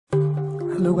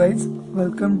Hello guys,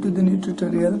 welcome to the new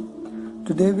tutorial.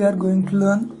 Today we are going to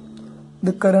learn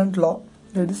the current law,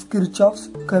 that is Kirchhoff's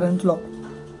current law,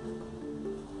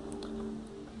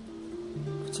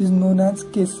 which is known as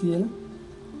KCL.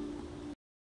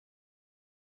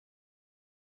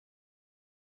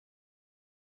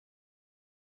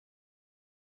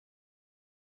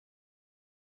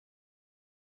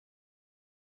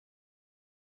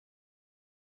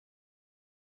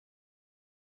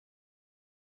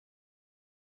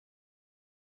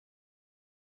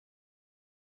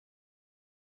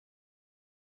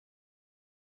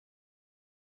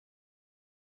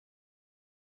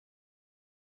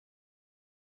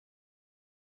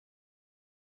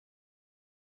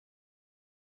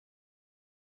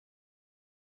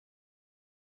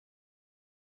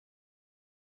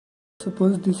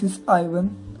 Suppose this is I1,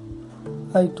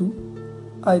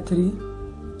 I2,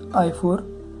 I3, I4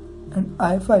 and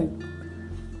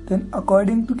I5. Then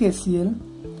according to KCL,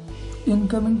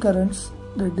 incoming currents,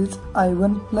 that is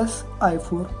I1 plus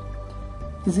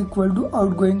I4, is equal to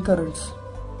outgoing currents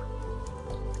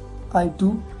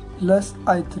I2 plus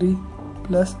I3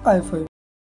 plus I5.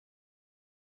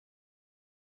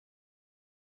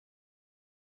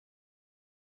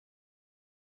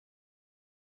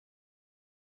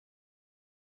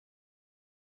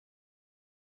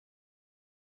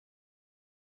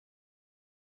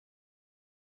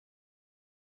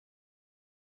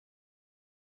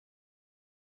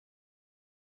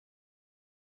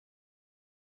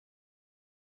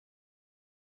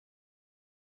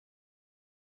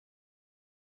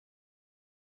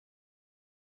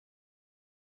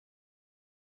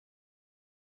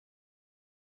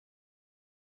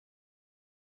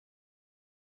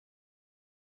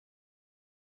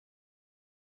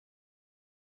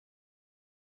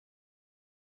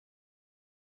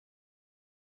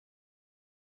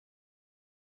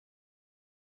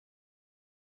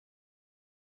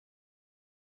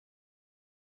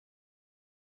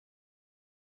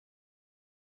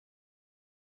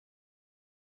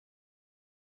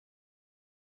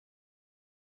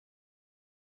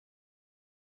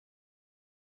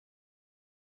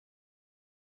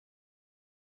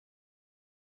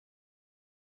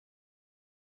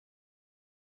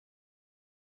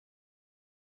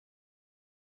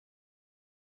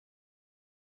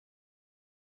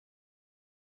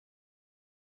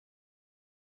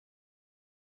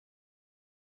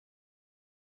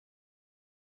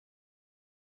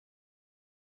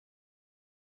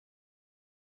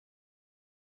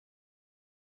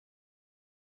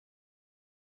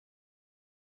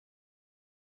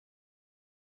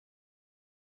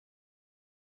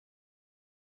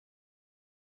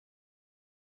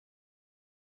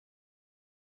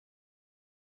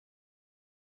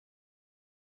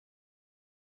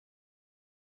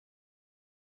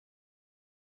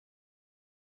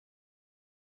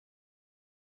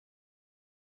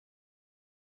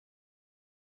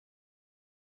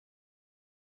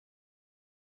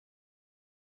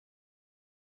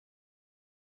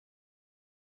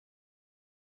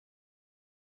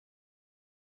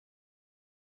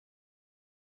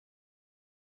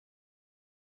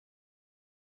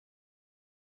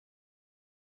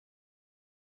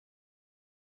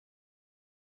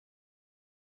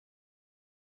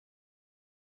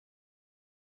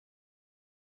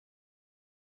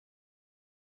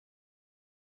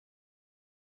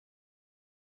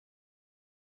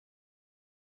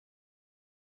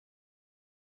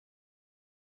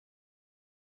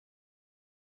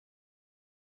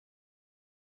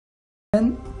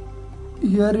 Then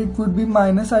here it would be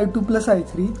minus I2 plus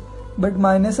I3, but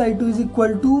minus I2 is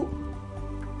equal to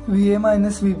VA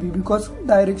minus VB because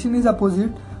direction is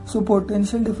opposite, so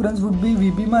potential difference would be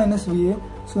VB minus VA,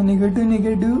 so negative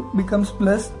negative becomes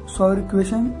plus, so our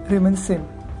equation remains same.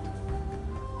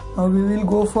 Now we will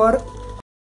go for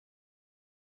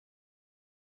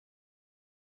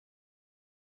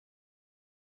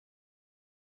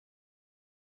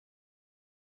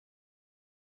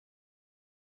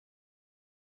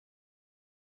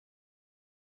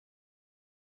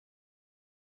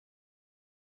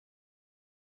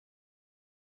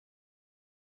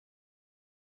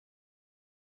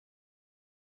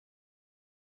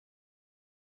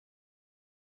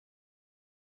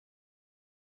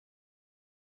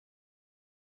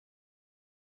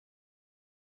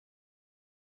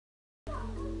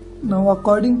now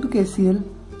according to KCL,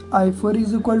 I4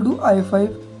 is equal to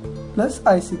I5 plus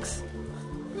I6.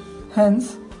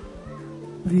 Hence,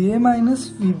 VA minus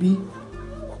VB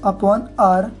upon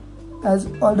R, as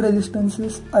all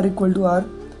resistances are equal to R,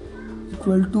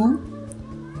 equal to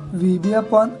VB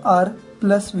upon R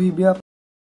plus VB upon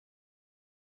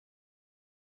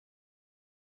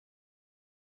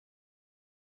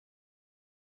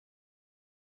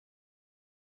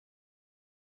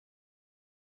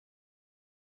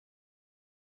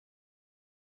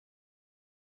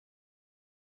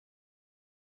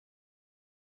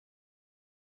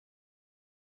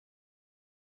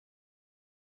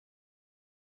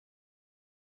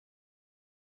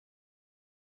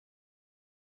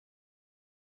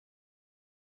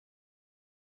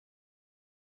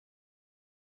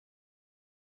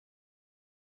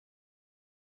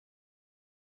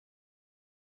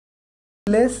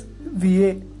replace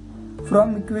VA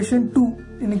from equation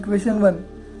 2 in equation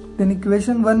 1. Then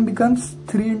equation 1 becomes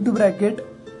 3 into bracket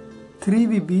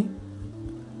 3VB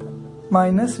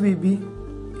minus VB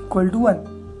equal to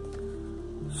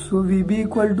 1. So VB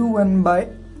equal to 1 by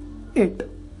 8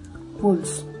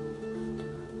 volts.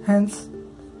 Hence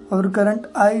our current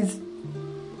I is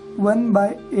 1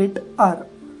 by 8 R.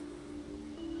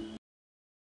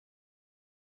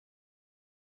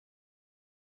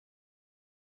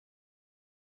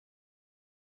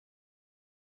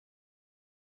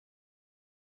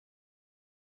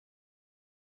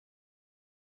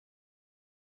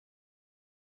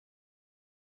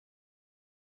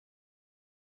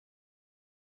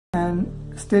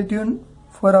 And stay tuned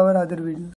for our other videos.